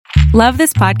Love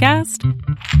this podcast?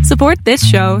 Support this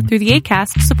show through the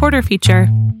Acast supporter feature.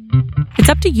 It's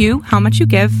up to you how much you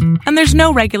give, and there's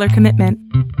no regular commitment.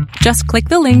 Just click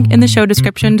the link in the show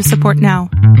description to support now.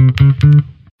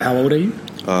 How old are you?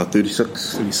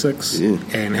 36. 36. Yeah.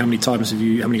 And how many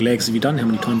legs have you done? How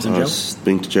many times in jail? I've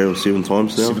been to jail 7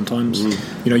 times now. 7 times.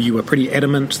 You know, you were pretty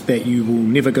adamant that you will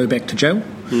never go back to jail,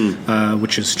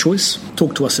 which is choice.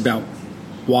 Talk to us about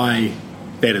why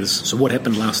that is. So what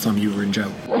happened last time you were in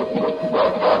jail?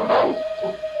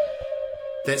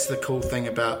 That's the cool thing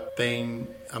about being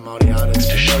a Māori artist.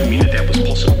 To show me that was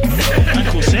possible.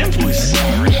 Uncle Sam voice.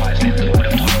 I realise that the little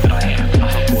type that I am. I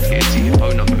have 4 years here.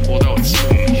 Oh no, although it's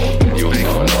your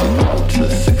to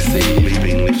succeed. Me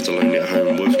being left alone at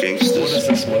home with gangsters. What is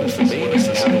this?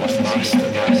 How do I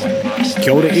master?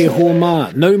 Kia ora e hoa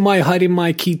mā. Nau mai haere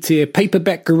mai ki te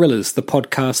Paperback Gorillas, the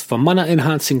podcast for mana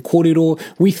enhancing kōrero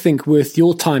we think worth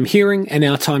your time hearing and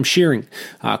our time sharing.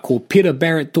 Ko Peter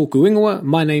Barrett tōku ingoa.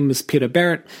 My name is Peter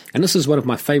Barrett, and this is one of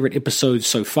my favourite episodes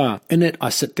so far. In it, I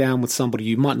sit down with somebody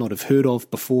you might not have heard of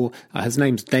before. His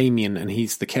name's Damien, and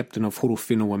he's the captain of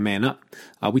Horowhenua Man Up.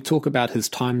 We talk about his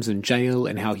times in jail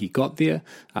and how he got there,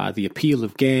 the appeal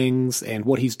of gangs, and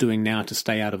what he's doing now to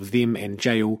stay out of them and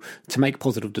jail, to make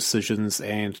positive decisions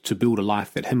and to build a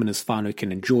life that him and his whānau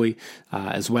can enjoy,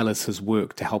 as well as his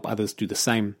work to help others do the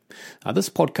same. This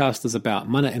podcast is about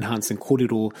mana enhancing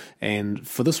kōrero, and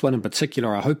for this one in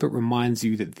particular, I hope it reminds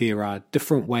you that there are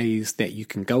different ways that you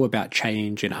can go about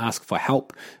change and ask for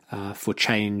help for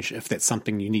change if that's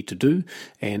something you need to do.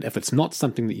 And if it's not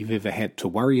something that you've ever had to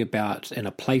worry about in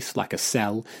a place like a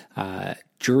cell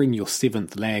during your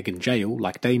 7th lag in jail,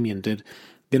 like Damien did,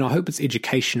 then I hope it's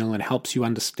educational and helps you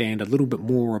understand a little bit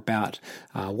more about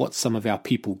what some of our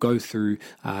people go through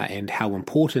and how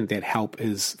important that help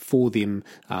is for them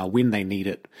when they need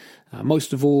it.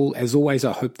 Most of all, as always,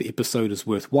 I hope the episode is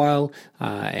worthwhile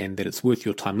and that it's worth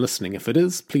your time listening. If it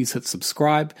is, please hit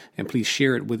subscribe and please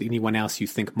share it with anyone else you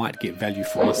think might get value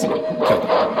from listening. Kia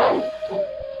ora.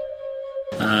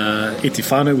 E te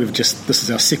whānau, this is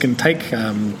our second take.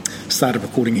 Started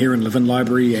recording here in Levin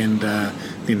Library, and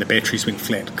then the batteries went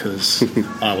flat because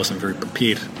I wasn't very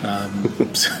prepared.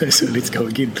 So let's go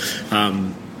again.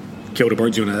 Kia ora, bro.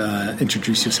 Do you want to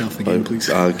introduce yourself again, please?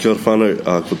 Kia ora whānau,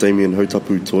 ko Damien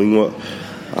Hautapu tō ingoa.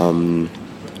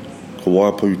 Ko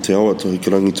Waipu te awa tohi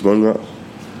karangi te maunga.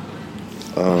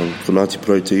 Ko Ngāti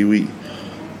Parau te iwi.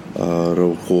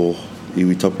 Rau ko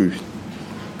iwi tapu.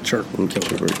 Sure. Kia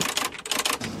ora.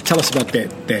 Tell us about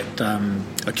that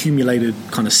accumulated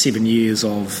kind of 7 years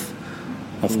of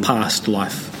past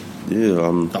life. Yeah.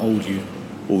 The old you.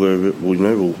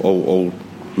 I'll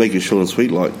make it short and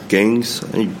sweet, like gangs,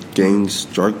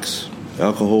 drugs,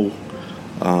 alcohol,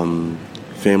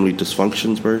 family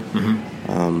dysfunctions, bro.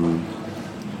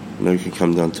 You can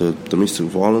come down to domestic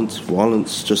violence,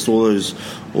 just all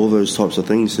those types of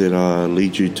things that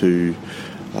lead you to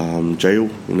jail.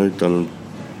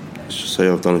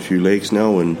 I've done a few legs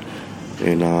now, and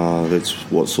that's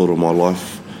what sort of my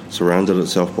life surrounded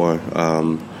itself by.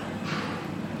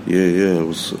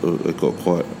 It got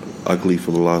quite ugly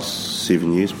for the last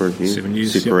 7 years, bro. Yeah. 7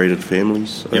 years, separated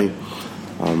families. Yep.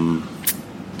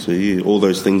 All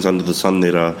those things under the sun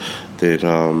that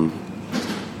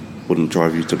wouldn't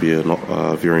drive you to be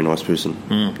a very nice person.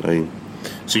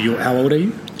 So how old are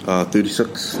you?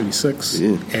 36. 36.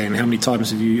 Yeah. And how many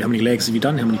legs have you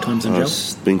done? How many times in jail?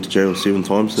 I've been to jail 7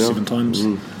 times now. 7 times.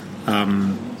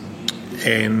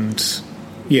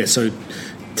 So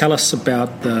tell us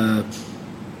about the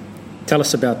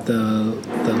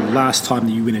last time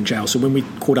that you went in jail. So when we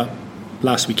caught up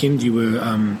last weekend, you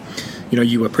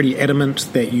were pretty adamant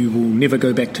that you will never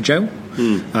go back to jail,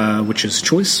 which is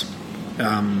choice.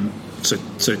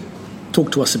 So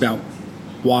talk to us about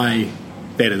why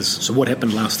that is. So what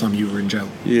happened last time you were in jail?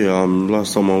 Yeah,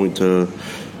 last time I went to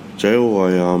jail,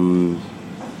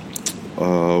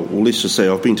 let's just say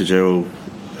I've been to jail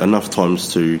enough times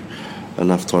to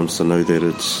know that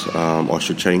it's I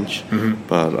should change.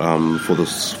 But for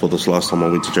this last time I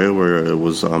went to jail, where it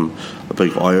was a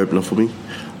big eye opener for me,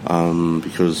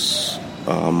 because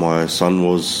my son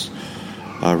was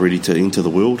ready to enter the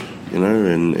world,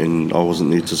 and I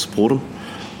wasn't there to support him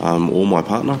or my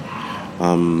partner.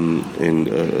 And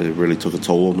it really took a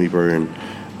toll on me, bro.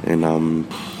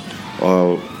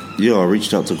 I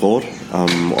reached out to God.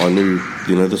 I knew,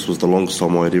 this was the longest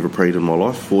time I had ever prayed in my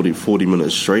life. 40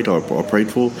 minutes straight I prayed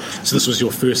for. So this was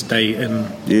your first day in?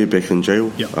 Yeah, back in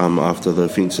jail. Yep. After the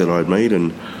offence that I'd made,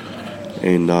 I'm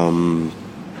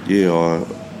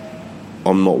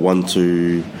not one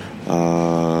to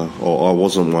or I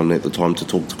wasn't one at the time to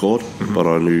talk to God, but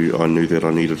I knew that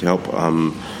I needed help.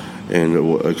 and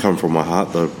it come from my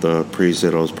heart, the prayers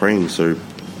that I was praying. So,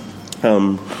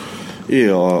 I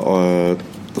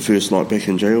the first night back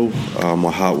in jail,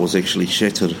 my heart was actually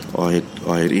shattered. I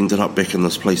had ended up back in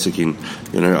this place again,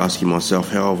 asking myself,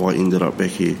 how have I ended up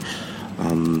back here?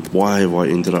 Why have I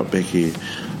ended up back here?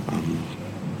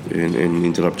 And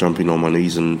ended up jumping on my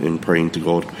knees and praying to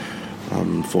God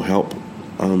for help.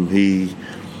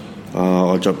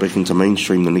 I jumped back into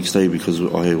mainstream the next day because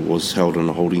I was held in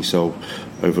a holding cell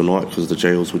overnight because the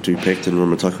jails were too packed in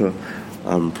Rimataka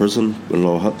prison in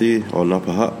Lower Hutt there, on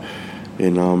Upper Hutt.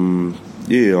 And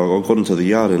I got into the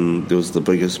yard and there was the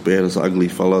biggest, baddest, ugly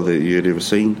fella that you had ever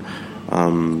seen.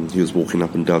 He was walking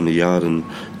up and down the yard and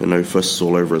fists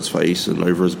all over his face and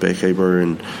over his back, bro,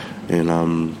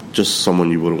 and just someone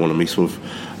you wouldn't want to mess with.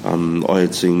 I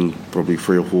had seen probably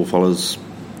 3 or 4 fellas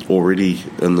already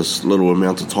in this little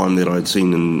amount of time that I had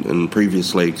seen in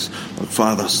previous legs, like,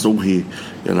 Father, still here,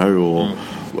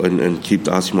 and keep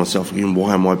asking myself again,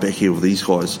 why am I back here with these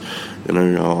guys? I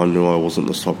knew I wasn't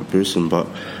this type of person, but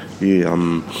he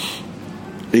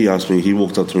asked me, he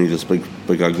walked up to me, this big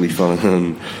ugly fella,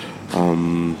 and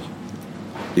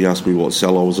he asked me what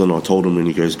cell I was in. I told him, and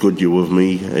he goes, good, you're with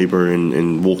me, bro,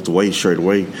 and walked away straight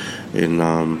away.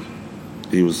 And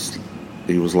he was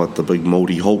like the big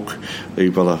mouldy Hulk.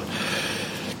 But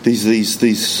these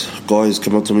guys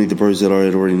come up to me, the bros that I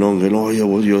had already known, going, oh yeah,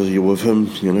 well, you're with him,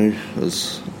 you're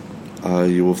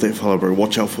with that fella, bro,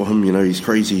 watch out for him, he's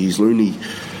crazy, he's loony.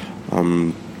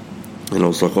 And I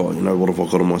was like, what have I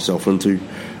gotten myself into?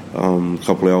 A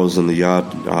couple of hours in the yard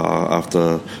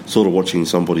after sort of watching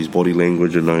somebody's body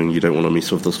language and knowing you don't want to mess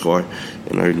with this guy.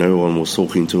 No one was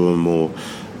talking to him, or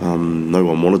no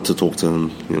one wanted to talk to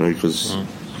him, because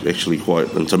actually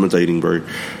quite intimidating, bro.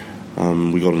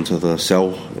 We got into the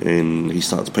cell and he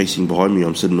starts pacing behind me.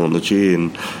 I'm sitting on the chair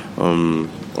and I'm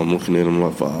looking at him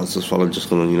like, is this fella just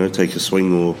going to take a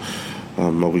swing, or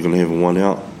are we going to have a one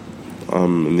out?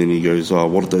 And then he goes,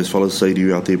 what did those fellas say to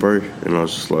you out there, bro? And I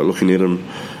was just like looking at him.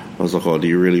 I was like, do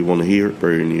you really want to hear it,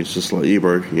 bro? And he was just like, yeah,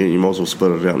 bro, you might as well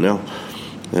spit it out now.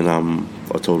 And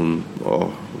I told him,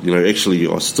 actually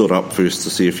I stood up first to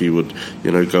see if he would,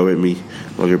 go at me.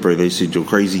 I go, bro, they said you're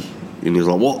crazy. And he was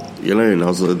like, what? And I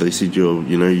was like, they said you're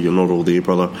not all there,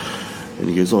 brother. And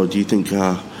he goes, do you think,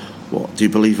 do you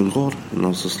believe in God? And I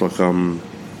was just like,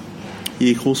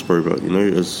 yeah, of course, bro, but,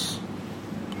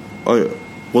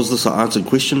 was this an answered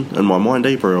question in my mind,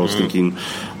 bro? I was thinking,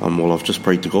 well, I've just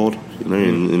prayed to God,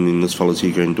 and then this fella's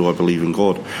here going, do I believe in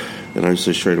God?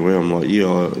 So straight away I'm like,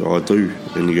 yeah, I do.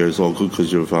 And he goes, oh, good,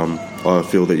 because I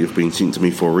feel that you've been sent to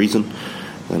me for a reason,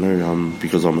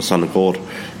 because I'm a son of God,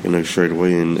 straight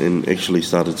away, and actually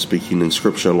started speaking in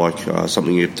scripture like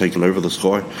something had taken over this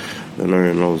guy, and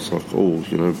I was like, oh,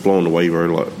 blown away, bro.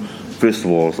 Like, first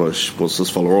of all, I was like, what's this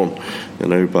fella on,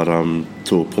 but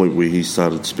to a point where he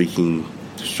started speaking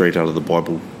straight out of the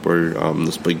Bible, bro,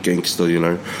 this big gangster,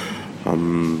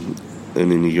 and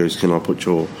then he goes, can I put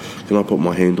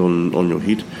my hand on your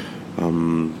head,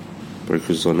 bro,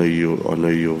 because I know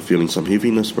you're feeling some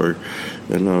heaviness, bro.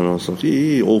 And I was like,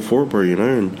 yeah, all for it, bro,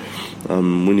 and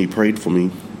when he prayed for me,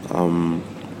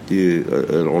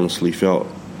 it honestly felt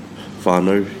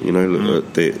whānau,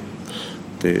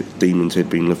 that demons had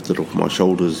been lifted off my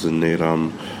shoulders, and that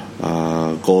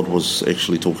God was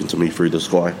actually talking to me through this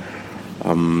guy.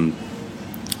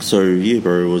 So yeah,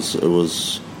 bro, it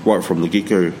was right from the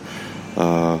get-go.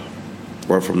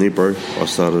 Right from there, bro, I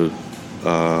started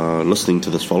listening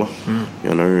to this fella,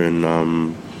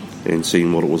 and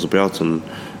seeing what it was about, and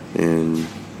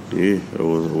yeah, it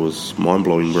was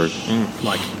mind-blowing, bro.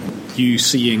 Like you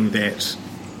seeing that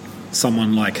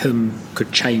someone like him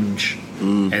could change,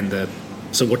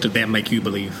 so what did that make you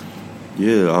believe?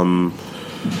 Yeah,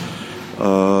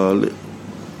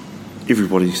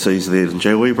 everybody sees that in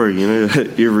jail, bro.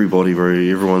 Everybody, bro.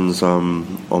 Everyone's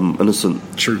I'm innocent.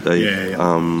 True.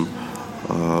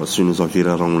 As soon as I get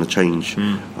out, I'm going to change,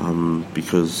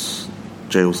 because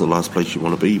jail's the last place you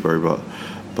want to be, bro.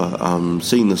 But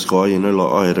seeing this guy,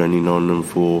 like I had only known him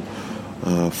for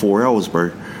 4 hours,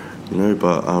 bro.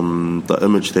 But the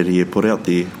image that he had put out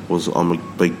there was, I'm a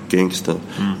big gangster.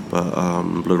 But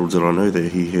little did I know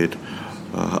that he had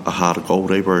a heart of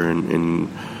gold, bro.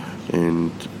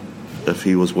 And if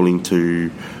he was willing to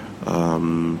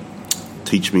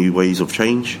teach me ways of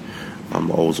change, I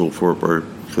was all for it, bro.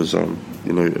 Because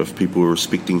if people were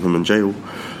respecting him in jail,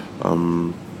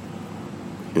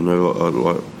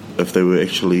 like, if they were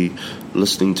actually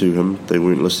listening to him, they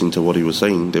weren't listening to what he was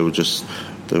saying. It was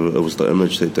the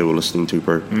image that they were listening to,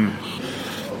 bro.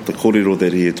 The kōrero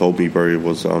that he had told me, bro,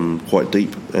 was quite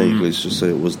deep. Let's just say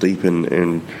it was deep,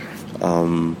 and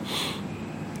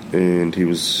he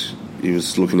was he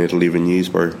was looking at 11 years,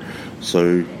 bro.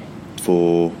 So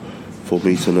for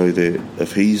me to know that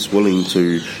if he's willing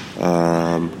to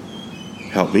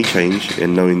help me change,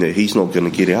 and knowing that he's not going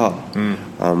to get out,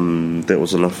 that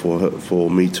was enough for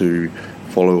me to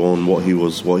follow on what he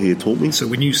had taught me. So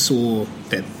when you saw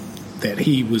that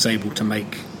he was able to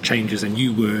make changes, and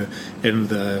you were in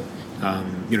the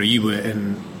you were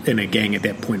in a gang at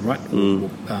that point, right?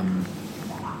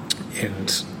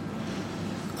 And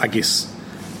I guess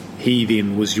he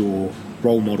then was your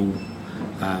role model,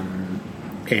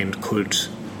 and could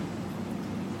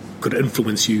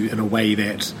influence you in a way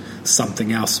that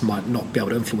something else might not be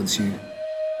able to influence you.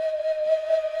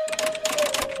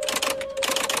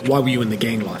 Why were you in the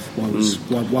gang life?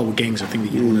 Why were gangs a thing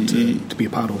that you wanted to be a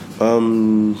part of?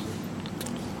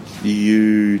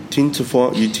 You tend to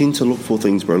look for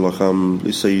things, bro. Like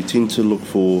let's say you tend to look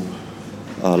for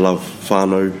love,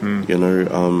 whānau,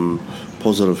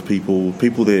 positive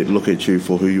people that look at you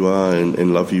for who you are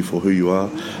and love you for who you are.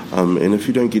 And if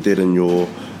you don't get that in your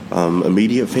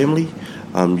immediate family,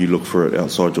 you look for it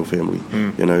outside your family.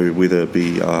 Whether it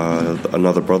be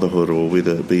another brotherhood, or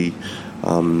whether it be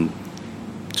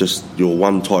just your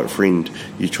one tight friend,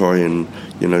 you try and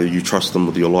you trust them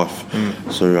with your life.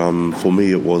 So for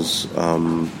me it was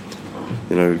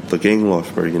the gang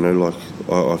life, bro. Like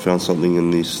I found something in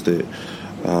this that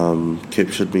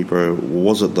captured me, bro.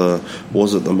 Was it the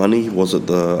money? Was it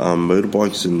the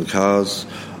motorbikes and the cars,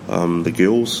 the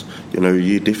girls?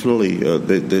 Yeah, definitely.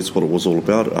 That's what it was all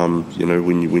about.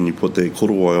 When you put that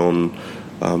korowai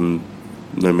on,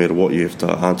 no matter what, you have to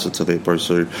answer to that, bro.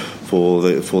 So for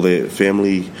that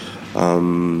family,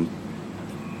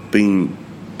 being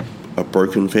a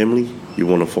broken family, you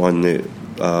want to find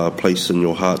that place in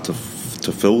your heart to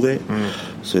fill that.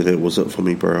 So that was it for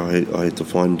me, bro. I had to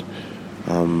find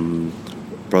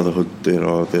brotherhood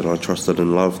that I trusted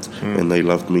and loved, and they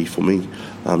loved me for me.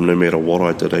 No matter what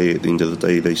I did, at the end of the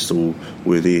day, they still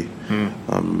were there.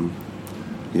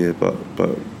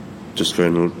 But just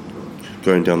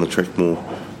going down the track more,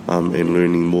 and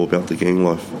learning more about the gang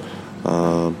life.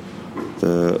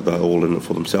 They're all in it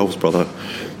for themselves, brother.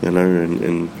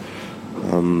 And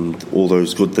all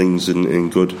those good things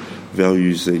and good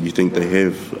values that you think they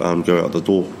have go out the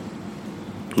door.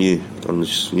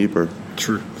 Bro.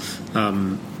 True.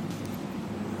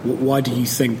 Why do you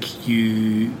think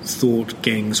you thought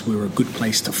gangs were a good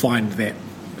place to find that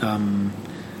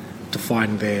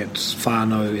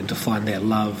whānau and to find that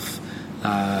love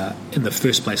in the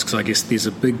first place? Because I guess there's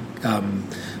a big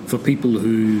for people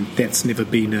who that's never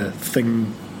been a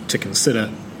thing to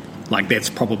consider. Like that's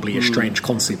probably a strange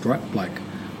concept, right? Like,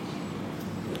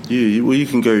 well, you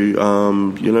can go.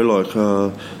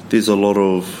 There's a lot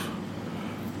of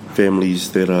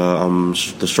families that are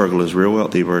the struggle is real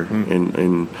out there, bro.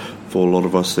 And for a lot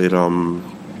of us that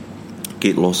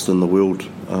get lost in the world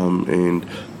and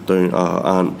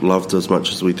aren't loved as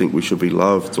much as we think we should be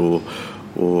loved, or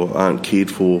aren't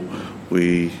cared for,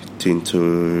 we tend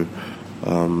to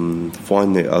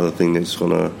find that other thing that's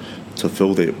gonna to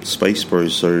fill that space, bro.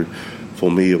 So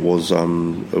for me, it was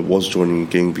joining a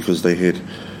gang because they had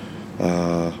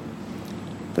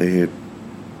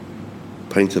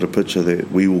painted a picture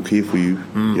that we will care for you.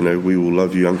 We will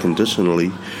love you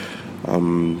unconditionally.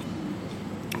 No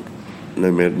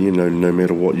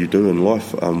matter what you do in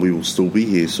life, we will still be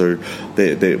here. So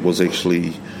that was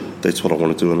actually, that's what I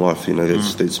want to do in life.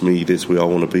 That's me. That's where I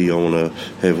want to be. I want to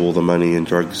have all the money and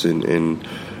drugs and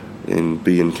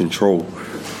be in control.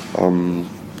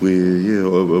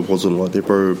 It wasn't like that,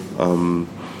 bro.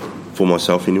 For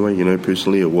myself, anyway.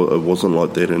 Personally, it wasn't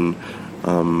like that, and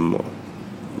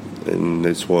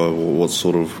that's why what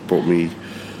sort of brought me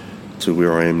to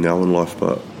where I am now in life.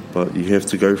 But you have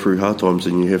to go through hard times,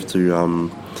 and you have to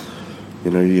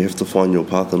you have to find your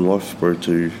path in life, bro,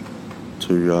 to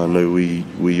know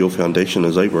where your foundation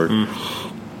is, bro.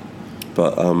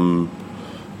 But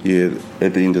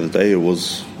at the end of the day, it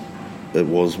was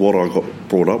what I got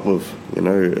brought up with,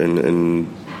 and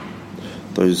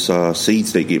those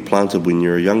seeds that get planted when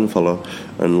you're a young fella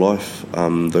in life,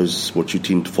 those what you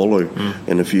tend to follow.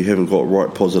 And if you haven't got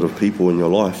right positive people in your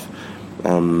life,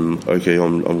 I'm going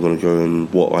to go in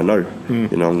what I know. I'm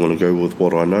going to go with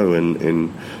what I know,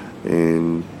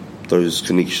 and those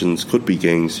connections could be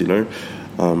gangs.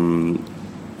 I'm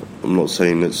not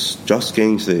saying it's just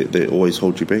gangs that always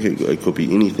hold you back. It could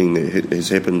be anything that has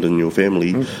happened in your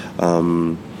family,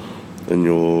 in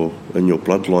your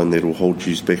bloodline, that will hold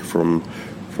you back from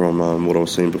what I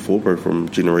was saying before, bro, from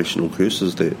generational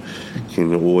curses that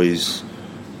can always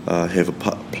have a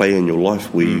play in your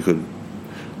life where you could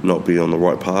not be on the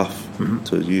right path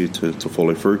to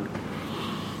follow through.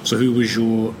 So who was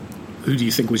your who do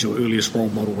you think was your earliest role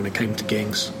model when it came to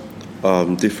gangs?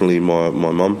 Definitely my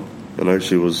mum. You know,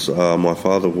 she was. My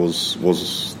father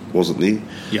wasn't there.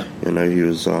 Yeah. You know, he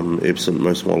was absent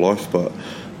most of my life, but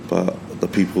the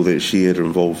people that she had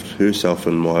involved herself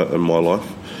in my life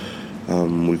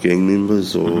were gang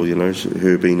members, or you know,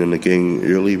 her being in a gang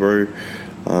early, bro,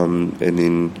 and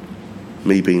then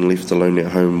me being left alone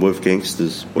at home with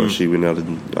gangsters while she went out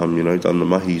and you know, done the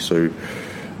mahi. So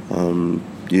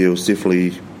yeah, it was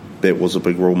definitely, that was a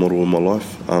big role model in my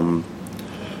life.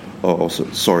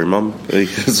 Sorry, mum.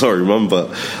 Sorry, mum, but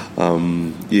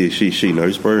yeah, she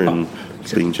knows, bro, and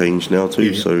it's been changed now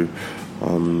too. Yeah. So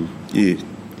yeah.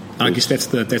 I guess that's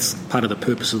part of the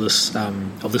purpose of this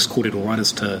kōrero, right,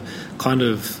 is to kind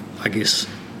of, I guess,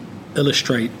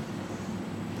 illustrate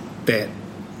that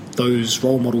those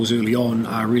role models early on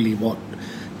are really what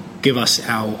give us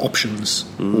our options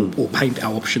or paint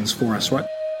our options for us, right?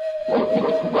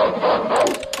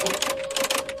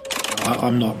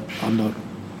 I'm not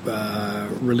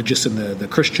religious in the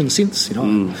Christian sense, you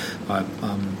know. I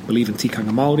believe in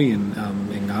tikanga Māori and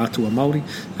ngā atua Māori.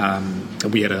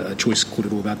 And we had a choice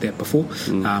kōrero about that before.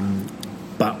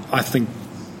 But I think,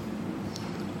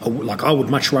 like, I would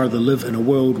much rather live in a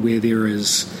world where there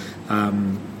is,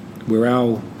 where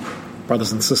our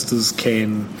brothers and sisters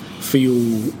can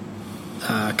feel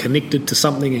connected to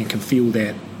something and can feel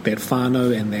that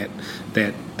whānau and that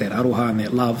aroha and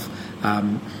that love,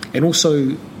 and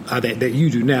also that you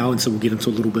do now. And so we'll get into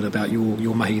a little bit about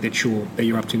your mahi that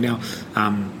you're up to now,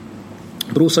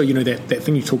 but also, you know, that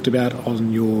thing you talked about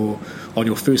on your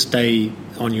first day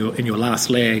in your last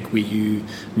lag, where you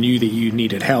knew that you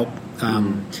needed help,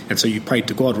 and so you prayed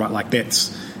to God, right? Like,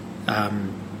 that's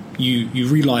you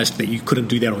realized that you couldn't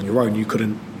do that on your own. You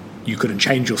couldn't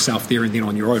change yourself there and then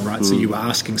on your own, right? So you were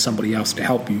asking somebody else to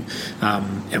help you,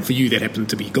 and for you that happened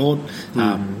to be God,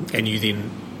 and you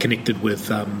then connected with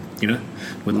you know,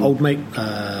 with old mate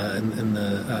in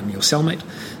the your cellmate,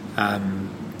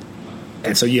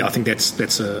 and so yeah, I think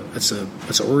it's a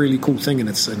really cool thing, and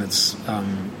it's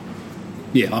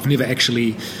yeah, I've never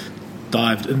actually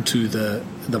dived into the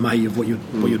mahi of what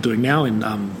you're doing now, and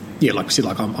yeah, like I said,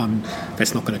 like I'm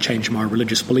that's not going to change my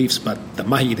religious beliefs, but the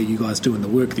mahi that you guys do and the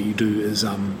work that you do is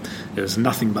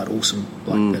nothing but awesome.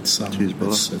 Like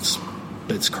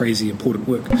it's crazy important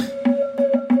work.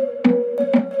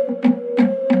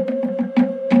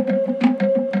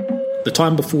 The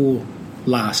time before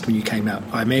last, when you came out,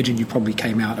 I imagine you probably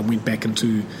came out and went back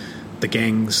into the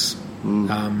gangs, or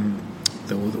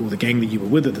the gang that you were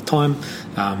with at the time.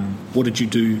 What did you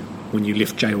do when you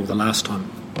left jail the last time?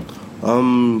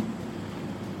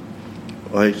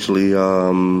 I actually,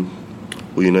 well,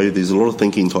 you know, there's a lot of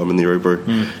thinking time in there, bro.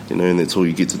 You know, and that's all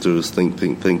you get to do is think.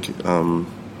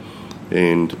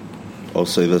 And I'll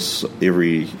say this,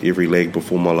 every lag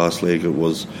before my last lag, it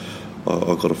was,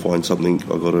 I've got to find something,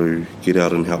 I've got to get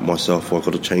out and help myself, I've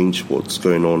got to change what's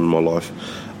going on in my life.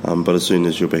 But as soon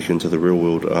as you're back into the real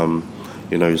world,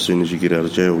 you know, as soon as you get out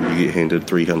of jail, you get handed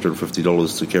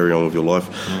 $350 to carry on with your life.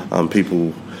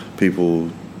 People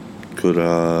could,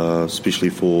 especially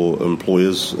for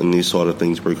employers and their side of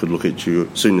things, bro, could look at you,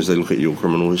 as soon as they look at your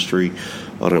criminal history,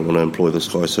 I don't want to employ this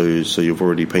guy, so you've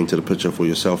already painted a picture for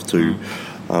yourself to,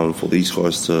 for these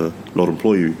guys to not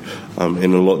employ you.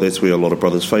 And that's where a lot of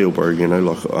brothers fail, bro, you know,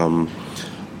 like,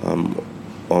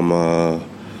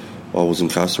 I was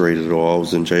incarcerated, or I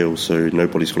was in jail, so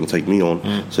nobody's going to take me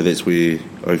on. So that's where,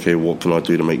 okay, what can I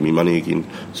do to make me money again?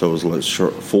 So it was like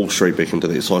fall straight back into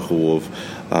that cycle of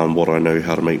what I know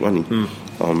how to make money,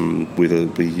 whether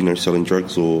it be, you know, selling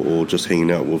drugs or just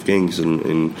hanging out with gangs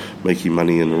and making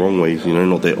money in the wrong way, you know,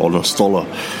 not that honest dollar.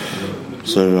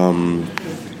 So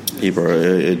yeah, bro,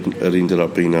 it ended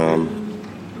up being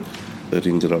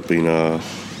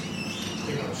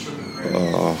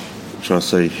should I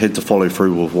say, had to follow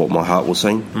through with what my heart was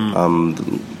saying.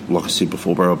 Like I said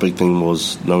before, bro, a big thing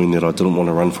was knowing that I didn't want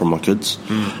to run from my kids,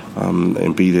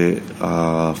 and be that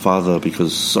father,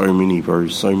 because so many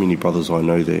brothers I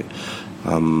know that,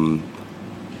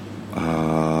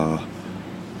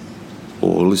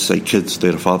 or let's say kids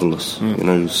that are fatherless, you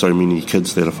know, so many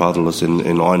kids that are fatherless,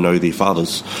 and I know their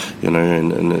fathers, you know,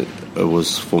 and it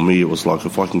was, for me, it was like,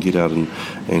 if I can get out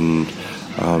and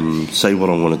say what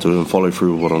I want to do and follow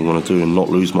through with what I want to do and not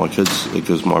lose my kids,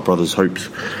 because my brothers'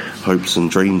 hopes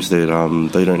and dreams, that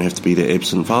they don't have to be their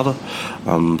absent father,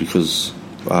 because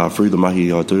through the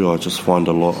mahi I do, I just find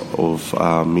a lot of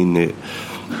men that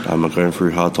are going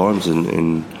through hard times,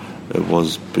 and it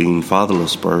was being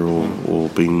fatherless, bro, or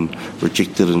being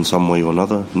rejected in some way or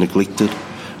another, neglected,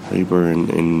 hey, bro,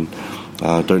 and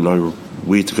don't know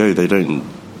where to go.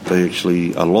 They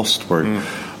actually are lost, bro.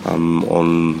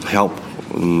 on help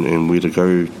and where to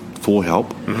go for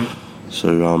help.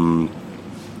 So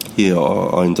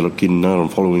I ended up getting out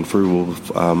and following through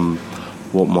with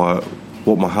what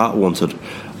my heart wanted.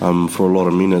 For a lot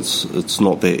of men, it's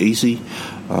not that easy,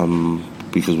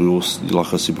 because we all,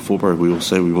 like I said before, bro, we all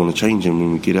say we want to change, and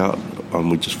when we get out,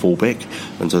 we just fall back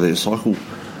into that cycle.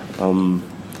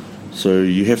 So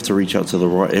you have to reach out to the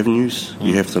right avenues.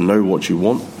 You have to know what you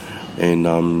want, and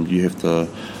you have to.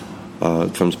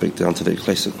 It comes back down to that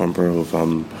classic one, bro, of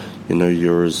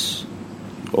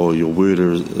your word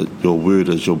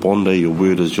is your bondi, your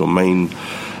word is your main.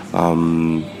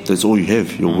 That's all you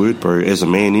have, your word, bro, as a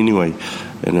man anyway.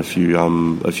 And if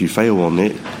you fail on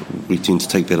that, we tend to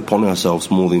take that upon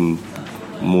ourselves more than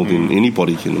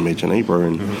anybody can imagine, bro.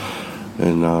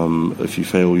 And if you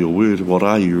fail your word, what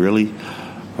are you really?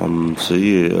 I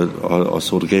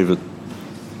sort of gave it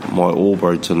my all,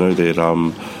 bro, to know that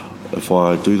if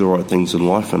I do the right things in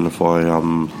life, and if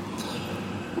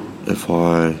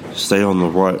I stay on the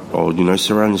right, or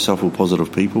surround yourself with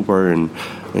positive people, bro,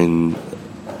 and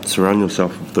surround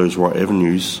yourself with those right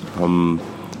avenues,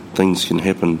 things can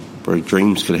happen, bro.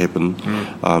 Dreams can happen.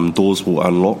 Doors will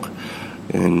unlock,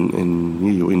 and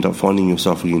you'll end up finding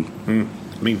yourself again.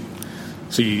 I mean,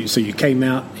 so you came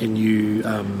out and you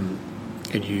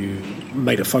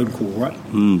made a phone call, right?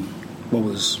 What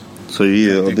was? So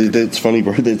that's funny,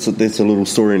 bro. That's a little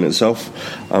story in itself.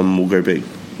 We'll go back.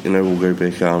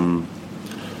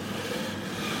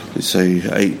 Let's say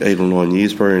 8 or 9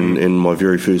 years, bro. And my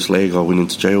very first leg, I went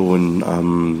into jail, and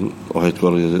I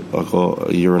got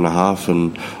a year and a half,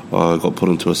 and I got put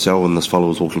into a cell. And this fellow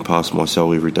was walking past my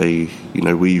cell every day.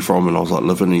 Where you from? And I was like,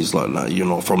 Livin. He's like, no, you're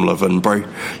not from Livin, bro.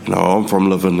 I'm from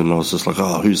Livin. And I was just like,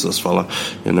 oh, who's this fella?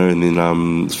 And then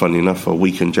it's funny enough, a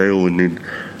week in jail, and then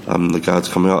the guards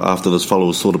come out after this fellow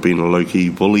was sort of being a low-key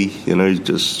bully,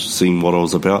 just seeing what I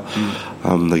was about.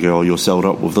 They go, oh, you're celled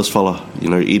up with this fella,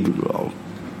 Ed.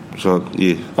 So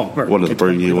yeah, one of the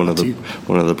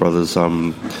brothers,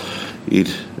 Ed.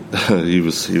 he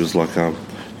was like,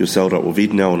 you're celled up with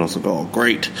Ed now, and I was like, oh,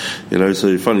 great,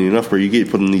 So funny enough, bro, you get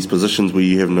put in these positions where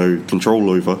you have no control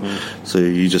over, so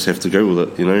you just have to go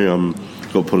with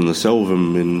it. Got put in the cell with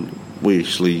him, and we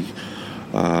actually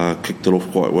kicked it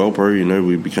off quite well, bro.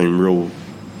 We became real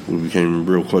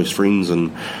close friends,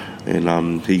 and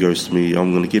he goes to me,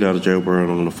 I'm going to get out of jail, bro, and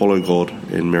I'm going to follow God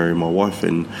and marry my wife,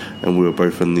 and we were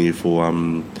both in there for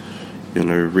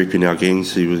repping our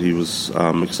gangs. He was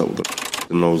mixed up with it,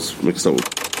 and I was mixed up with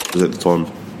it at the time,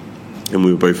 and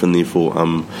we were both in there for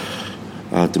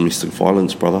domestic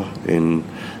violence, brother. And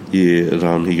he goes,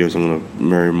 I'm going to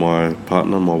marry my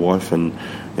partner, my wife, and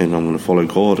I'm going to follow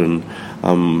God. And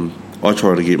I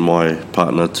tried to get my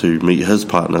partner to meet his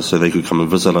partner so they could come and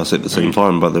visit us at the same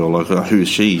time, but they were like, oh, who is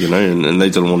she, and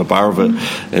they didn't want a bar of it,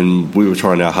 and we were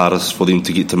trying our hardest for them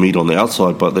to get to meet on the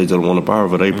outside, but they didn't want a bar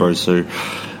of it, bro. So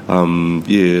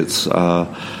it's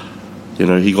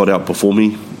he got out before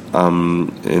me, and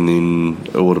then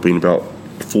it would have been about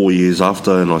 4 years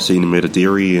after, and I seen him at a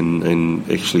dairy, and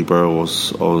actually, bro, I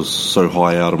was so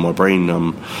high out of my brain,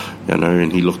 and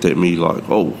he looked at me like,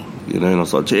 oh, and I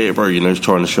was like, yeah, bro,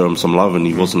 trying to show him some love, and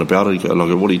he wasn't about it. And I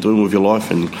go, what are you doing with your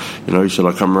life? And, should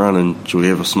I come around and should we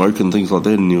have a smoke and things like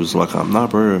that? And he was like, nah,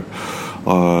 bro,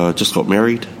 I just got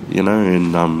married,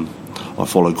 and I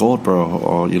follow God,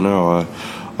 bro.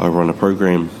 I run a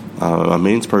program, a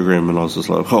men's program, and I was just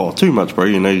like, oh, too much, bro.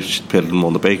 She patted him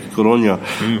on the back, good on you.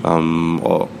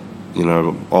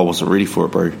 I wasn't ready for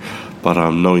it, bro. But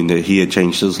knowing that he had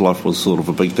changed his life was sort of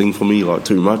a big thing for me, like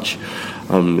too much.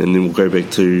 And then we'll go back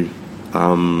to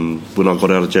when I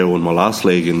got out of jail on my last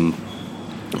leg, and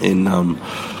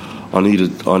I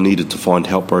needed to find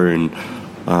help, bro. And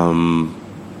I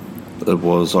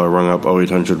rung up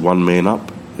 0800 One Man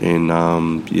Up, and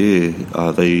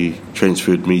they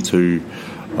transferred me to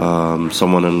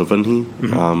someone in Livin here,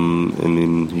 and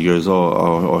then he goes,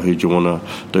 oh, I heard you want to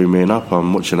do Man Up,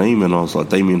 what's your name? And I was like,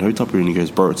 Damien Hotapu, and he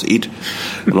goes, bro, it's Ed.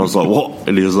 And I was like, what?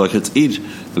 And he was like, it's Ed.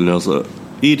 And I was like,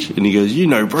 Ed? And he goes,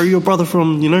 bro, your brother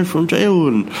from jail,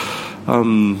 and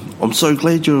I'm so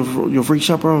glad you've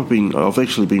reached out, bro. I've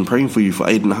actually been praying for you for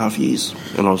 8.5 years.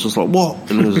 And I was just like, what?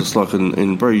 And it was just like,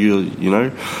 and bro,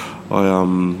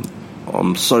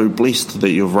 I'm so blessed that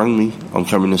you've rung me. I'm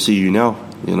coming to see you now.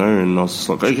 And I was just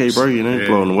like, okay, bro,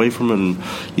 blowing away from it, and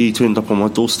he turned up on my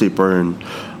doorstep, bro, and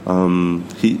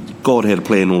God had a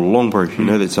plan all along, bro.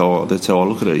 That's how I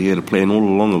look at it. He had a plan all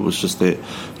along. It was just that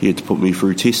he had to put me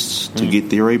through tests to get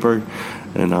there, bro.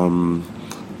 And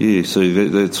so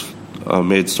that's a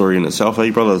mad story in itself,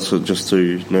 brother. So just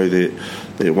to know that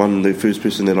the first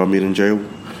person that I met in jail,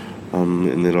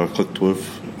 and that I clicked with,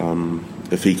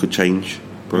 if he could change,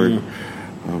 bro,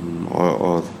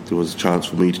 there was a chance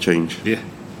for me to change. Yeah,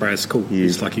 bro, it's cool. Yeah.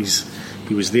 It's like he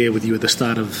was there with you at the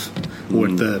start of, or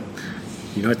at the,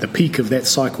 at the peak of that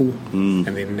cycle, and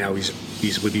then now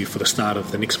he's with you for the start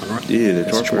of the next one, right? Yeah,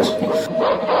 that's right.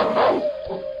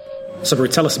 So, bro,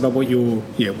 tell us about what are you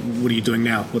doing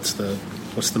now? What's the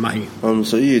mahi?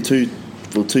 So yeah, 2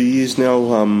 years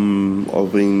now,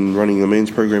 I've been running a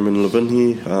men's program in Levin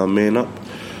here, Man Up,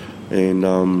 and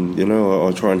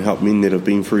I try and help men that have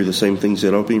been through the same things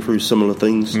that I've been through, similar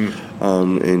things,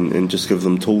 and just give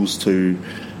them tools to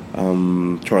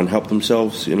try and help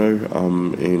themselves,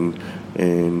 and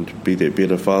be that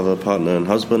better father, partner, and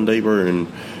husband, bro, and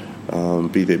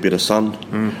be that better son,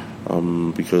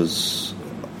 because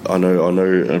I know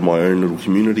in my own little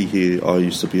community here, I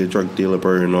used to be a drug dealer,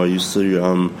 bro, and I used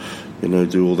to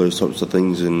do all those types of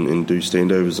things and do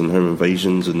standovers and home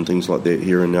invasions and things like that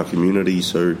here in our community.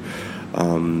 So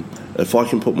if I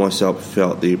can put myself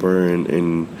out there, bro,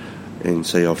 and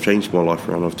say I've changed my life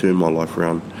around, I've turned my life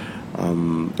around,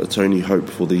 it's only hope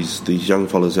for these young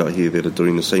fellas out here that are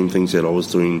doing the same things that I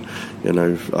was doing,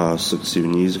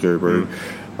 6-7 years ago, bro.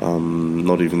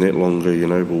 Not even that long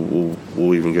ago,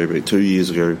 we'll even go back 2 years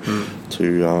ago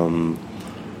to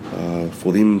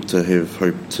for them to have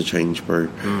hope to change, bro.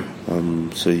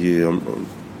 So yeah,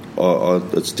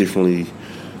 it's definitely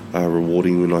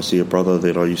rewarding when I see a brother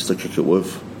that I used to kick it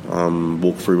with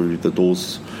walk through the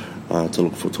doors to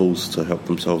look for tools to help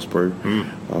themselves, bro.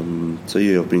 So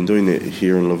yeah, I've been doing that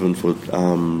here in Levin for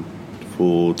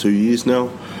 2 years now.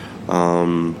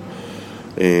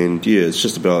 And yeah, it's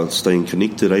just about staying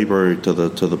connected, bro, to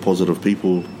the positive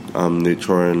people that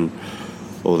try and,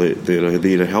 or that are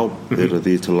there to help, that are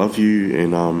there to love you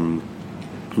and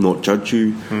not judge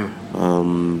you.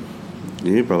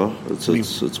 Yeah, brother, it's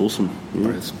awesome.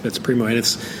 Yeah. It's primo,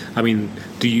 and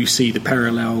do you see the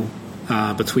parallel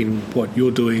between what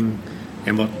you're doing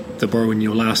and what the bro in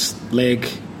your last leg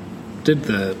did?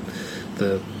 The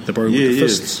bro with the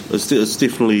fists. It's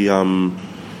definitely.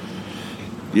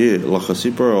 Yeah, like I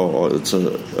said, bro,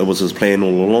 it was his plan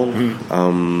all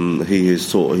along. He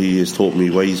has taught me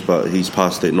ways, but he's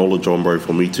passed that knowledge on, bro,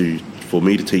 for me to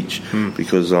teach,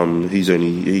 because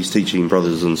he's teaching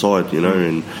brothers inside,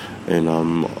 and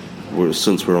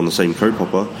since we're on the same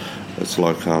kaupapa, it's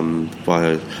like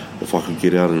if I could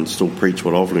get out and still preach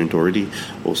what I've learned already,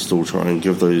 or still try and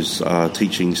give those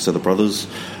teachings to the brothers,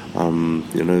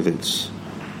 that's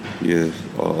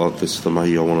the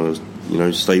mahi I want to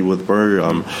stay with,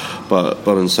 bro. But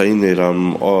in saying that,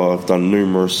 I've done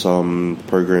numerous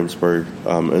programs, bro,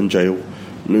 in jail,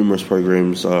 numerous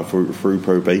programs through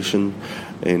probation,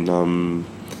 and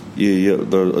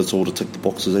it's all to tick the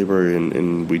boxes, bro,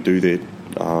 and we do that.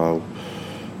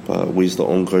 But where's the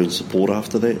ongoing support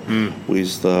after that?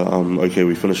 Where's the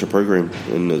we finish a program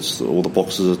and it's all the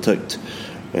boxes are ticked,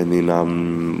 and then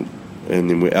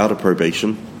we're out of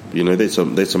probation.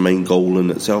 That's a main goal in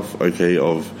itself. Okay,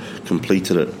 I've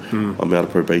completed it. I'm out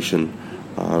of probation.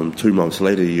 2 months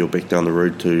later, you're back down the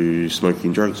road to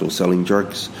smoking drugs or selling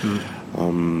drugs,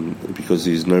 because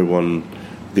there's no one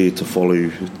there to follow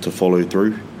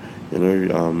through.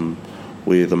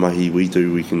 Where the mahi we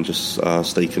do, we can just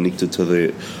stay connected to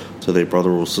their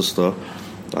brother or sister,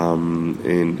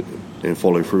 and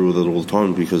follow through with it all the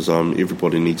time, because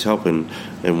everybody needs help, and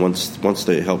once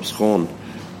that help's gone,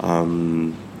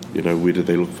 where do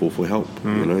they look for help?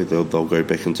 They'll go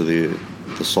back into the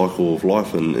cycle of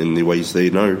life and in the ways they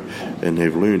know and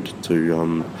have learned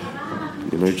to,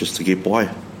 just to get by.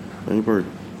 Bro.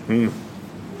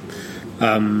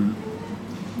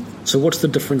 So what's the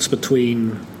difference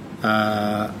between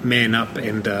Man Up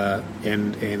and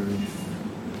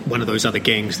one of those other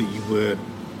gangs that you were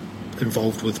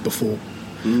involved with before?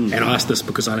 And I asked this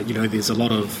because there's a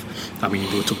lot of, we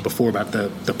were talking before about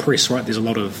the press, right? There's a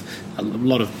lot of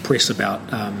press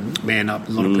about Man Up,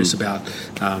 a lot of press about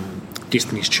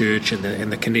Destiny's Church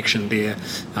and the connection there.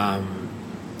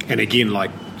 And again,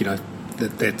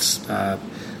 that's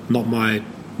not my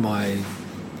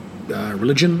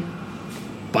religion,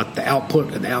 but the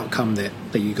output and the outcome that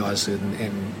you guys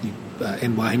and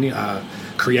Wahine are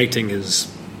creating is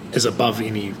above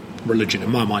any religion,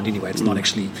 in my mind anyway. It's not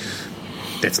actually.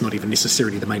 That's not even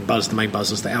necessarily the main buzz. The main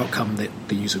buzz is the outcome that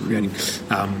the user creating.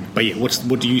 But yeah,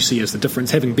 what do you see as the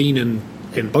difference? Having been in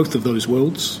both of those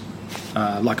worlds,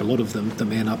 like a lot of the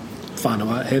Man Up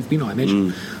whānau have been, I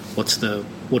imagine. What do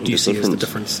you see as the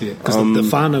difference there? Because the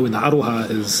whānau in the aroha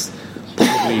is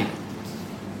probably,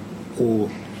 or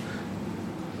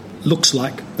looks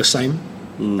like the same,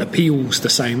 appeals the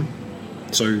same,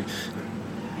 so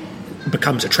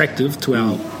becomes attractive to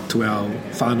our to our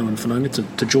whānau and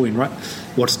whanaunga to join, right?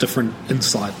 What's different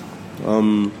inside?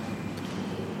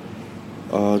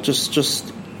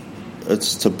 Just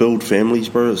it's to build families,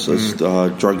 bro. It's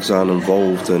drugs aren't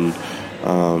involved, and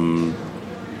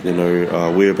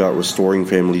we're about restoring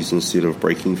families instead of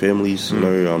breaking families.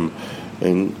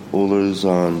 And all those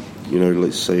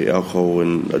let's say alcohol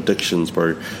and addictions,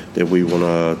 bro, that we want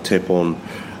to tap on,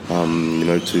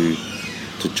 to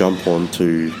jump on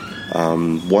to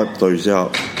wipe those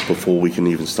out before we can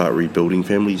even start rebuilding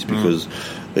families, because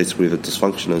that's where the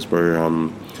dysfunction is, bro.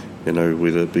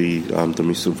 Whether it be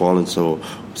domestic violence or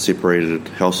separated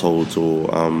households or,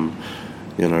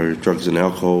 drugs and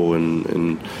alcohol.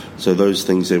 And so those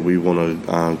things that we want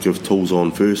to give tools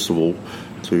on, first of all,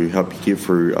 to help you get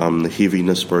through the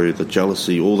heaviness, bro, the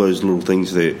jealousy, all those little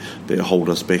things that hold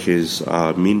us back as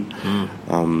men,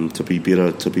 to be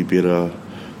better,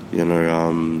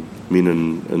 men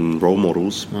and role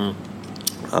models,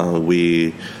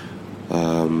 where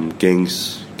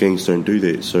gangs don't do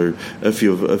that. So if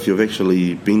you've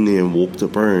actually been there and walked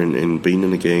it, bro, and been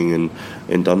in a gang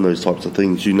and done those types of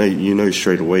things, you know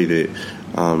straight away that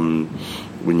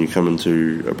when you come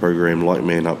into a program like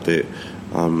Man Up, that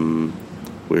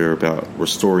we're about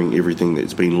restoring everything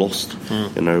that's been lost,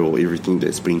 or everything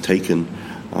that's been taken,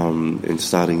 and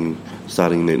starting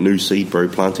that new seed, bro,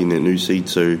 planting that new seed,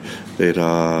 so that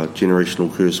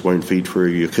generational curse won't feed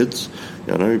through your kids,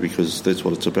 because that's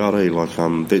what it's about, Like,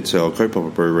 that's our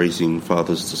kaupapa, bro, raising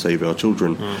fathers to save our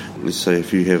children. Let's say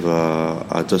if you have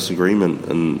a disagreement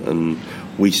and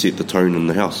we set the tone in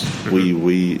the house,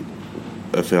 we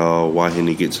if our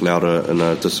wahine gets louder in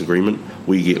a disagreement,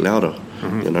 we get louder,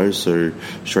 so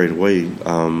straight away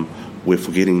we're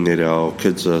forgetting that our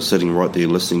kids are sitting right there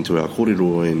listening to our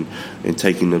kōrero and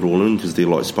taking it all in, because they're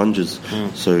like sponges.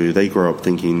 So they grow up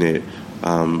thinking that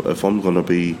if I'm going to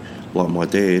be like my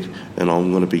dad and I'm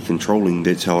going to be controlling,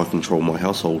 that's how I control my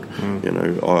household.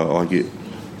 I get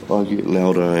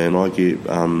louder and I get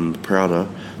prouder.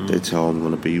 That's how I'm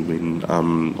going to be when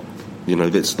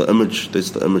that's the image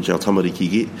our tamariki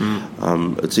get.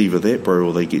 It's either that, bro,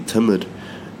 or they get timid,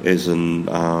 as in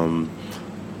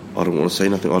I don't want to say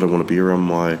nothing, I don't want to be around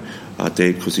my dad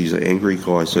because he's an angry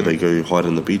guy, so they go hide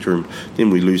in the bedroom. Then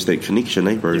we lose that connection,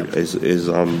 bro,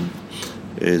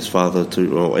 as father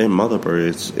to and mother, bro,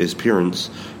 as parents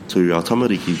to our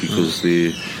tamariki, because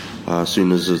they're as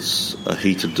soon as it's a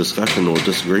heated discussion or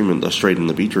disagreement, they're straight in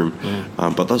the bedroom.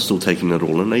 But they're still taking it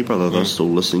all in, brother. They're still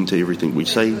listening to everything we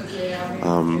say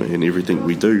and everything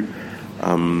we do.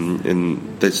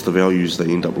 And that's the values they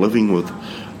end up living with.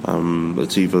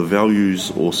 It's either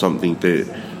values or something that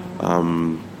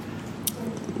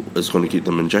is going to get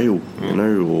them in jail,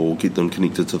 or get them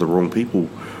connected to the wrong people.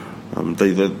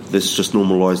 That's just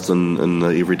normalised in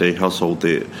the everyday household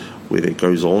where that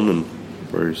goes on, and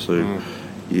bro. So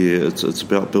it's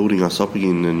about building us up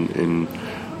again and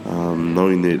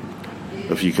knowing that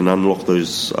if you can unlock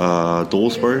those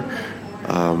doors, bro,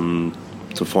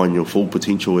 to find your full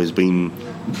potential as being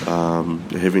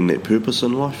having that purpose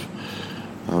in life.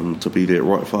 To be that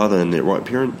right father and that right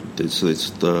parent, that's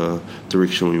the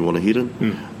direction we want to head in,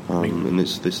 and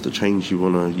that's the change you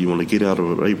want to get out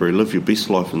of it, bro. Live your best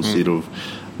life instead of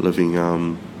living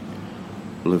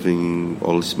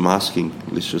or masking.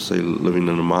 Let's just say living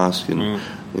in a mask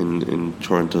and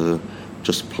trying to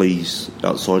just please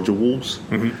outside your walls.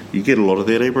 You get a lot of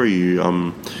that, bro.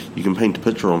 You can paint a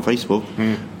picture on Facebook,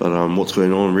 but what's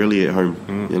going on really at home,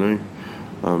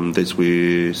 that's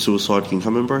where suicide can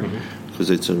come in, bro. Because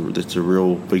it's a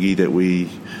real biggie that we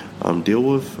deal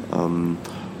with.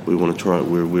 We want to try.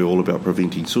 We're all about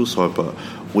preventing suicide, but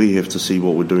we have to see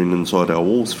what we're doing inside our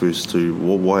walls first.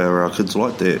 Why are our kids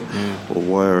like that, or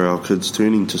why are our kids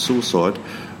turning to suicide?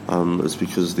 It's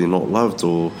because they're not loved,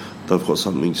 or they've got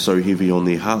something so heavy on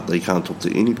their heart they can't talk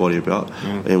to anybody about.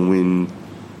 And when,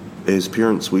 as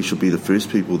parents, we should be the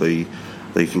first people they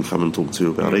can come and talk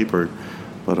to about bro.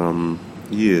 But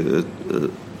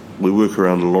we work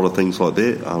around a lot of things like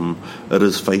that. It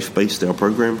is faith-based, our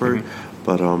program, bro.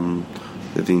 But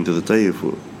at the end of the day,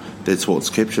 that's what's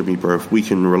captured me, bro. If we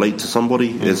can relate to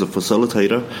somebody as a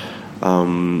facilitator,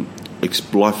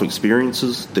 life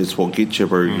experiences, that's what gets you,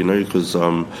 bro, because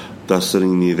they're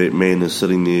sitting there, that man is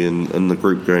sitting there in the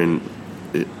group going,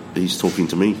 he's talking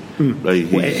to me.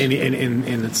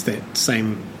 And it's that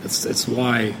same, it's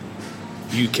why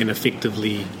you can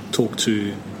effectively talk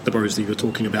to the bros that you're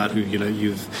talking about, who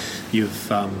you've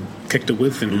kicked it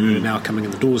with and who are now coming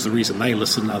in the doors. The reason they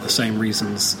listen are the same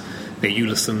reasons that you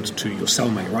listened to your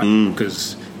cellmate, right?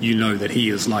 Because you know that he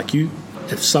is like you.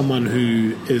 If someone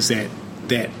who is at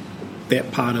that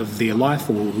that part of their life,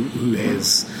 or who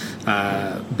has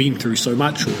been through so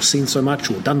much or seen so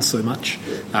much or done so much,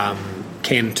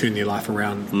 can turn their life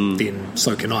around, then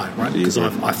so can I, right? Because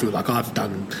I feel like I've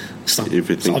done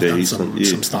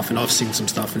some stuff, and I've seen some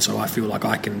stuff, and so I feel like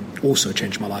I can also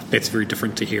change my life. That's very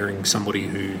different to hearing somebody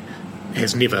who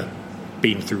has never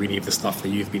been through any of the stuff that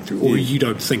you've been through, or you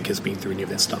don't think has been through any of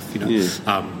that stuff, you know.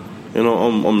 And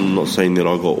I'm not saying that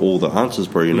I got all the answers,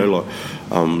 bro, you know,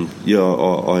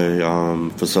 I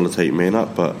facilitate Man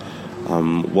Up, but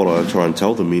what I try and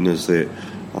tell them is that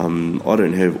I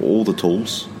don't have all the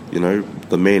tools, you know.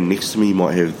 The man next to me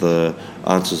might have the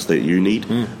answers that you need,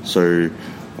 so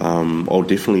I'll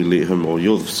definitely let him, or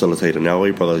you're the facilitator now,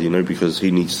 brother, you know, because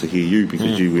he needs to hear you,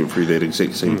 because you went through that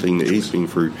exact same thing that he's been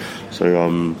through.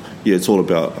 So it's all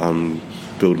about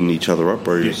building each other up,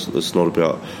 bro. It's not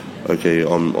about, okay,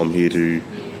 I'm here to,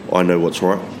 I know what's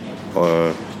right,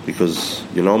 because,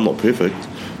 you know, I'm not perfect.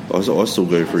 I still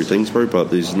go through things, bro,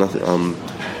 but there's nothing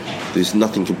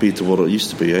compared to what it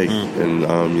used to be, And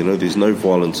you know, there's no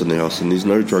violence in the house, and there's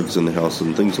no drugs in the house,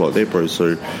 and things like that, bro.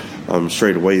 So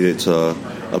straight away, that's a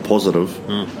positive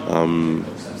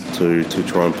to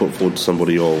try and put forward to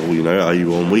somebody. Oh, you know, are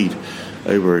you on weed?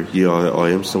 Hey, bro, yeah,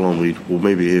 I am still on weed. Well,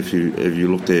 maybe if you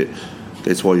looked at,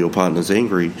 that's why your partner's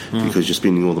angry, because you're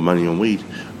spending all the money on weed.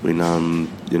 When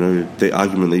you know, the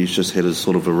argument that you just had is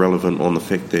sort of irrelevant on the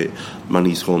fact that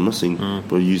money's gone missing,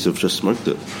 but you have just smoked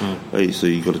it. Hey, so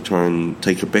you got to try and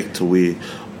take it back to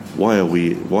why are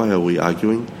we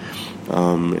arguing,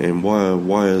 and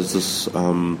why is this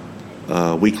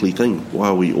weekly thing? Why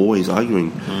are we always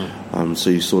arguing?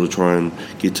 So you sort of try and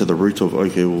get to the root of,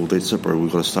 okay, well, that's it, bro.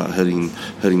 We've got to start hitting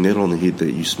that on the head,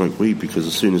 that you smoke weed, because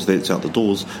as soon as that's out the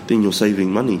doors, then you're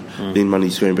saving money. Then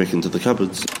money's going back into the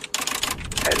cupboards.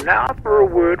 And now for a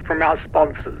word from our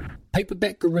sponsors.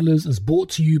 Paperback Gorillas is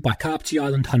brought to you by Kapiti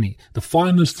Island Honey, the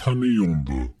finest honey on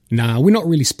the... Nah, we're not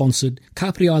really sponsored.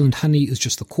 Kapiti Island Honey is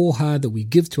just the koha that we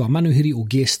give to our manuhiri or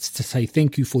guests to say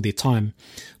thank you for their time.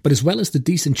 But as well as the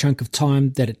decent chunk of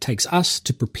time that it takes us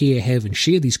to prepare, have and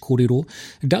share these kōrero,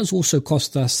 it does also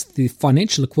cost us the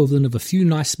financial equivalent of a few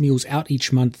nice meals out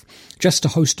each month just to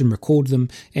host and record them,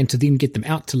 and to then get them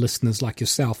out to listeners like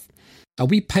yourself.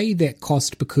 We pay that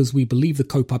cost because we believe the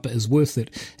kaupapa is worth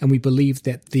it, and we believe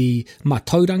that the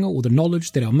mātauranga, or the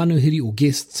knowledge that our manuhiri or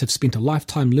guests have spent a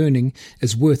lifetime learning,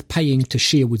 is worth paying to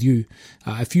share with you.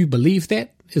 If you believe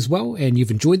that as well, and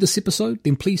you've enjoyed this episode,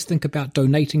 then please think about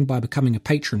donating by becoming a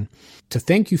patron. To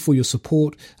thank you for your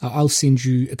support, I'll send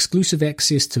you exclusive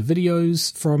access to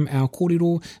videos from our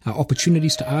kōrero,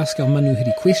 opportunities to ask our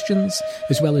manuhiri questions,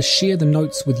 as well as share the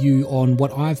notes with you on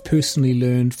what I've personally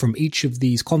learned from each of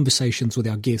these conversations with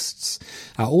our guests.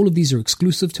 All of these are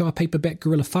exclusive to our Paperback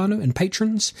Gorilla whānau and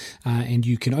patrons, and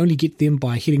you can only get them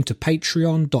by heading to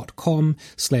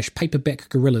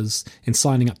patreon.com/paperbackgorillas and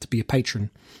signing up to be a patron.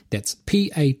 That's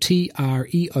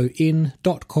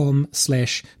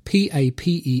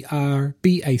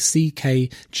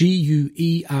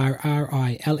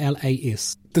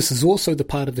patreon.com/PAPERBACKGUERRILLAS. This is also the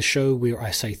part of the show where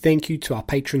I say thank you to our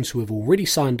patrons who have already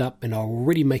signed up and are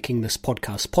already making this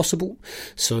podcast possible.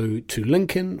 So to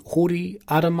Lincoln, Hori,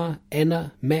 Arama,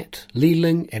 Anna, Matt,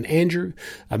 Leeling and Andrew,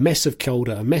 a massive kia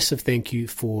ora, a massive thank you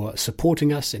for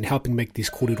supporting us and helping make this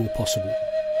kōrero possible.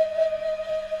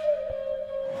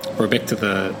 We're back to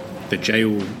the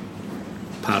jail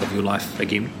part of your life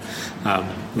again. I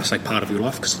say part of your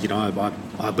life because, you know,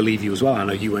 I believe you as well. I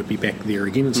know you won't be back there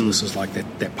again, and so this is like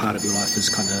that part of your life is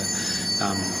kind of,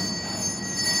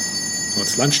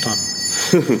 it's lunchtime.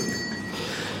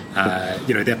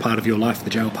 You know, that part of your life, the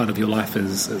jail part of your life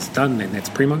is done, and that's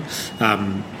primo.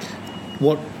 And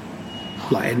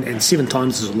 7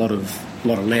 times is a lot of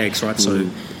lags, right? So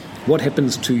what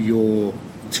happens to your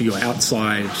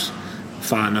outside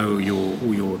whānau,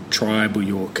 or your tribe, or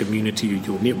your community, or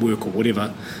your network, or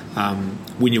whatever,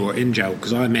 when you're in jail?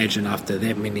 Because I imagine after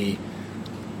that many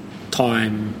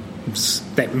times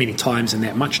and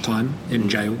that much time in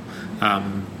jail,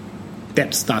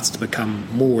 that starts to become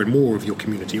more and more of your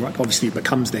community, right? Obviously it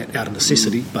becomes that out of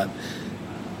necessity, but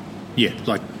yeah,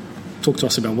 like, talk to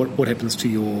us about what happens to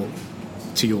your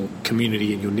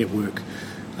community and your network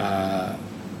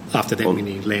after that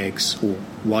many lags, or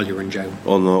while you're in jail.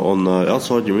 On the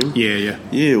outside, you mean? Yeah.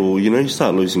 Yeah, well, you know, you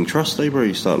start losing trust, bro.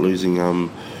 You start losing,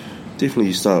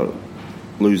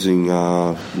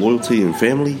 loyalty and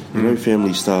family. You know,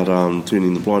 family start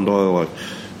turning the blind eye, like,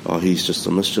 oh, he's just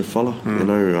a mischief fella. You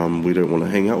know, we don't want to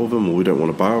hang out with him, or we don't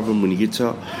want to bar with him when he gets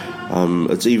out.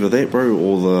 It's either that, bro,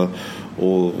 or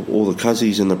all the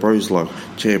cuzzies and the bros like,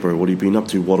 "Gee, bro, what have you been up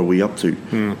to? What are we up to?"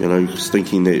 You know, just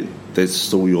thinking that that's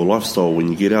still your lifestyle when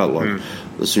you get out. Like,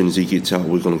 as soon as he gets out,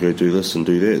 we're going to go do this and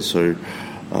do that. So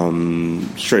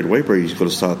straight away, bro, you've got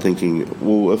to start thinking,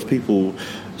 well, if people,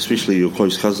 especially your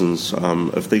close cousins,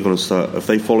 if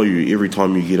they follow you every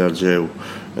time you get out of jail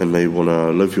and they want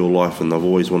to live your life and they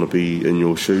always want to be in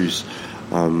your shoes,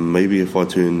 maybe if I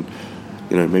turn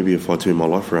my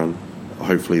life around,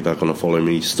 hopefully they're going to follow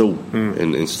me still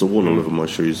and still want to live in my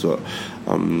shoes. But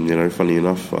funny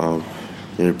enough,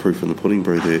 proof in the pudding,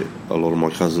 bro, that a lot of my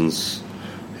cousins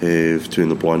have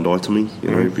turned the blind eye to me,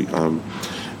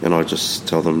 and I just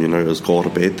tell them, is God a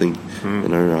bad thing?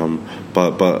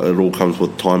 But it all comes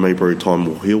with time, bro. Time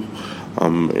will heal,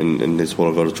 and that's what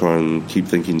I've got to try and keep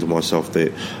thinking to myself,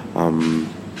 that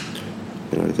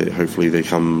that hopefully they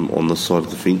come on this side of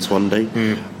the fence one day.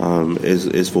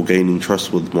 As for gaining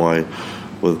trust with my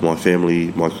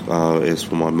family, as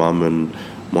for my mum and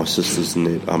my sisters, and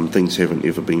that things haven't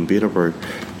ever been better, bro.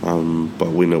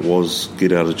 But when it was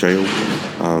get out of jail,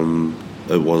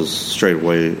 it was straight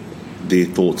away their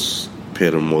thoughts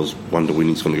pattern was wonder when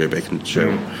he's going to go back into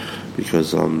jail,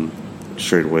 because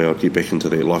straight away I'd get back into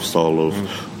that lifestyle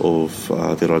of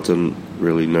that I didn't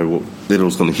really know that I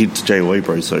was going to head to jail,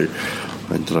 bro. So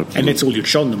I ended up. And that's all you'd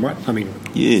shown them, right? I mean,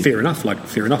 fair enough. Like,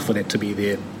 fair enough for that to be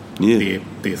their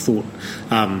thought.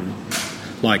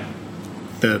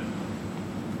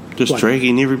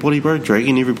 Dragging everybody, bro.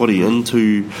 Dragging everybody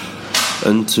into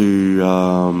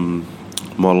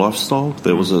my lifestyle.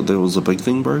 That was a big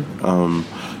thing, bro.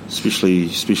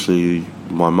 Especially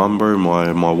my mum, bro,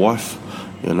 my wife.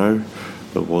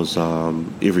 It was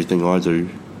everything I do,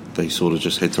 they sort of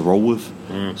just had to roll with.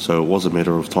 So it was a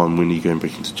matter of time when you're going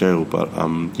back into jail. But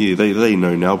they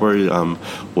know now, bro,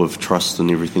 with trust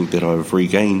and everything that I've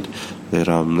regained, that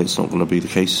that's not going to be the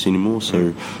case anymore.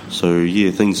 So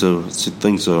things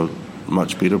are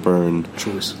much better, bro. And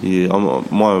choice.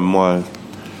 My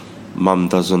mum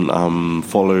doesn't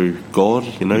follow God,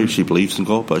 she believes in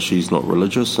God, but she's not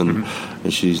religious and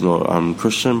she's not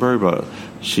Christian, bro, but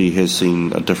she has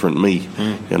seen a different me,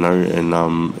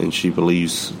 and she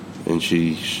believes, and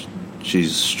she's a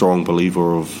strong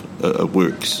believer of it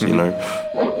works, Kia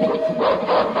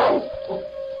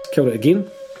ora again.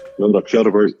 Kia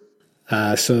ora, bro.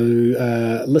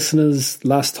 Listeners,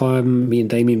 last time me and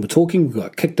Damien were talking, we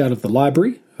got kicked out of the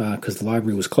library because the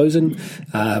library was closing,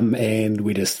 and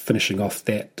we're just finishing off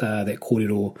that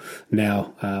kōrero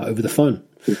now over the phone.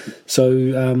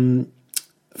 So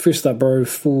first up, bro,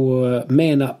 for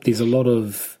Man Up, there's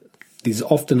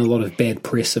often a lot of bad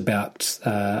press about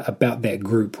that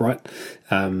group, right?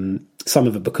 Some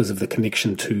of it because of the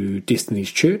connection to Destiny's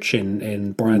Church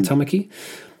and Brian Tamaki.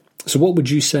 So what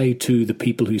would you say to the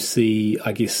people who see,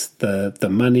 I guess, the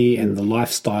money and the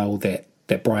lifestyle that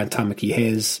Brian Tamaki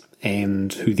has,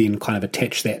 and who then kind of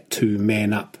attach that to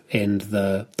Man Up and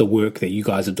the work that you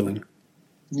guys are doing?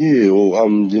 Yeah,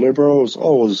 well, bro,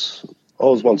 I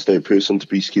was once that person to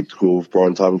be skeptical of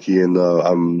Brian Tamaki and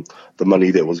the money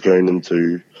that was going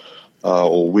into,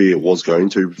 or where it was going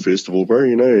to, first of all, bro,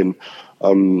 and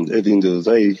at the end of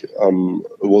the day, it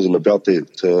wasn't about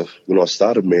that when I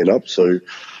started Man Up. So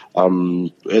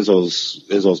as I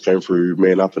was going through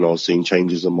Man Up and I was seeing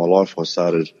changes in my life, I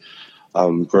started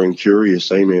growing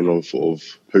curious, man, of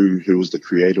who was the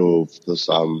creator of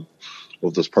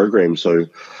this program. So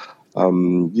I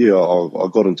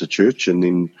got into church, and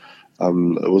then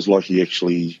it was like he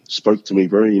actually spoke to me,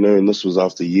 bro, and this was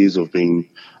after years of being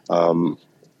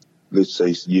let's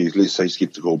say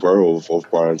skeptical, bro, of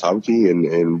Brian Tamaki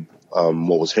and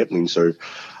what was happening. So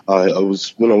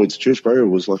when I went to church, bro, it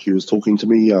was like he was talking to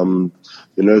me,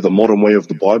 the modern way of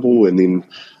the Bible, and then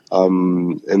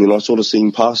I sort of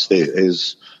seen past that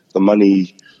as the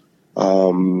money,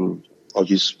 I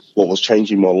guess what was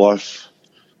changing my life.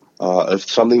 If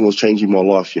something was changing my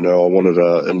life, I wanted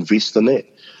to invest in that.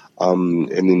 And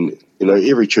then,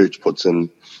 every church puts in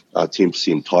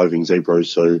 10% tithings, bro.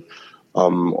 So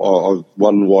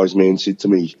one wise man said to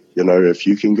me, if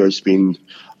you can go spend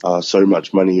so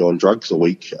much money on drugs a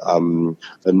week in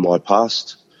my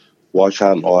past, why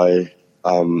can't I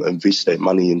invest that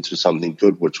money into something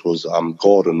good, which was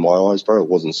God in my eyes, bro? It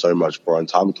wasn't so much Brian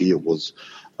Tamaki, it was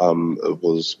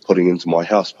putting into my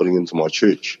house, putting into my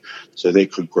church, so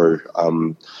that could grow.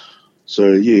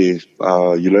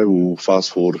 We'll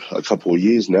fast forward a couple of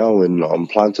years now, and I'm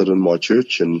planted in my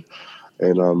church, and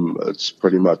it's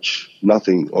pretty much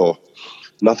nothing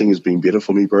has been better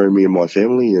for me, bro, me and my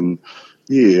family, and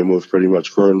we've pretty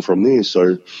much grown from there.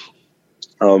 So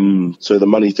the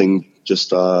money thing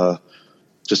just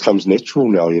just comes natural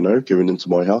now, giving into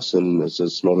my house, and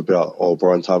it's not about,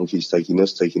 Brian Tamaki's taking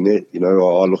this, taking that.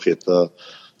 I look at the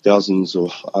thousands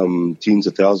of, tens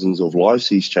of thousands of lives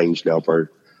he's changed now, bro.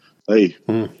 Hey.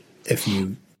 If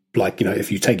you,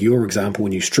 if you take your example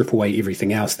and you strip away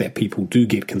everything else that people do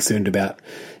get concerned about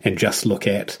and just look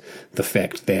at the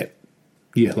fact that,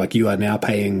 you are now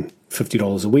paying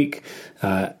 $50 a week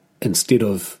instead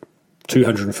of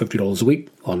 $250 a week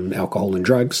on alcohol and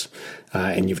drugs,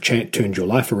 and you've turned your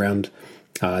life around,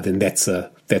 then that's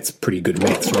pretty good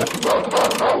maths, right?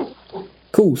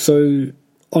 Cool. So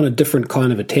on a different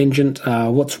kind of a tangent,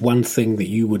 what's one thing that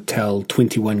you would tell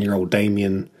 21-year-old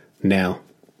Damien now?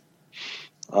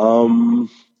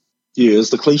 It's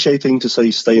the cliche thing to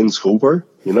say, stay in school, bro,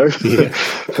 Yeah,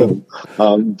 cool.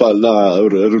 But no,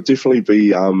 it'll definitely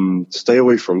be, stay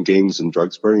away from gangs and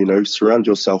drugs, bro, surround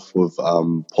yourself with,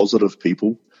 positive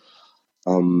people,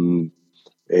 and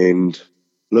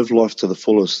live life to the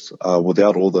fullest,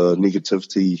 without all the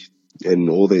negativity and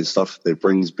all that stuff that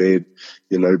brings bad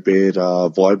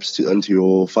vibes into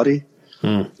your whare,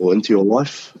 or into your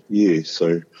life. Yeah,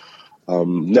 so,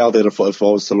 now that if I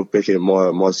was to look back at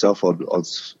myself,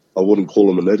 I wouldn't call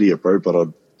him an idiot, bro, but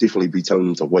I'd definitely be telling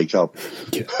him to wake up.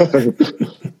 Yeah.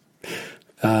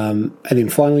 And then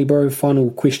finally, bro,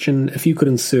 final question. If you could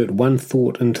insert one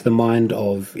thought into the mind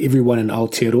of everyone in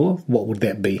Aotearoa, what would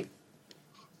that be?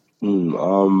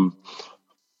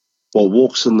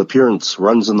 Walks in the parents,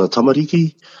 runs in the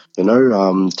tamariki.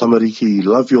 Tamariki,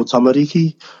 love your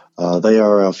tamariki. They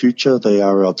are our future. They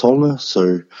are our tonga.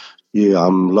 So,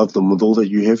 love them with all that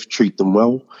you have. Treat them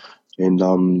well. And,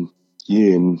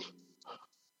 and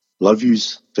love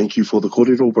yous. Thank you for the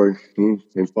kōrero, bro. And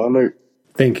whānau.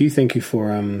 Thank you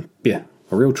for, a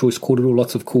real choice kōrero,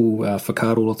 lots of cool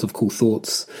whakaaro, lots of cool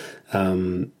thoughts.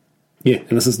 And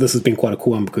this has been quite a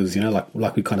cool one because,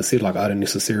 like we kind of said, I don't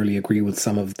necessarily agree with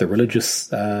some of the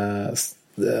religious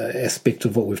aspect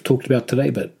of what we've talked about today,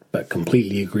 but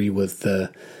completely agree with the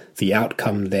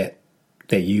outcome that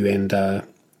you and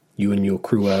your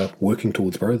crew are working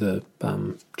towards, bro. The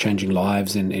changing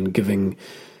lives and giving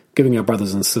our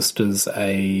brothers and sisters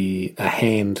a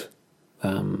hand,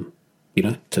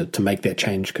 to make that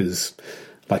change, because,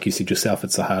 like you said yourself,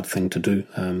 it's a hard thing to do.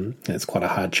 It's quite a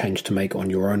hard change to make on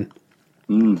your own.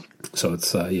 So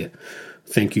it's,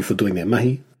 thank you for doing that,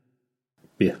 mahi.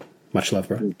 Yeah, much love,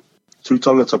 bro. Tū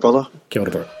tangata, brother. Kia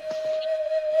ora, bro.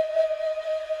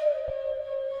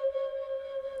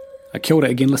 Kia ora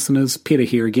again, listeners. Peter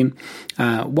here again.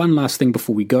 One last thing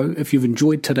before we go. If you've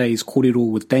enjoyed today's kōrero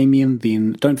with Damien,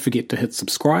 then don't forget to hit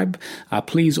subscribe.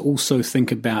 Please also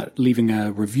think about leaving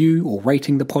a review or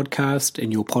rating the podcast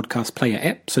in your podcast player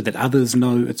app so that others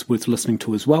know it's worth listening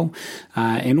to as well.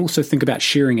 And also think about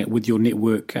sharing it with your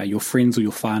network, your friends or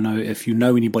your whānau, if you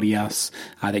know anybody else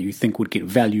that you think would get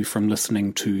value from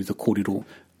listening to the kōrero.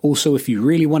 Also, if you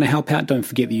really want to help out, don't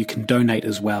forget that you can donate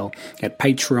as well at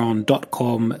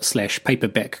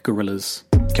patreon.com/paperbackgorillas.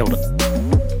 Kia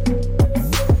ora.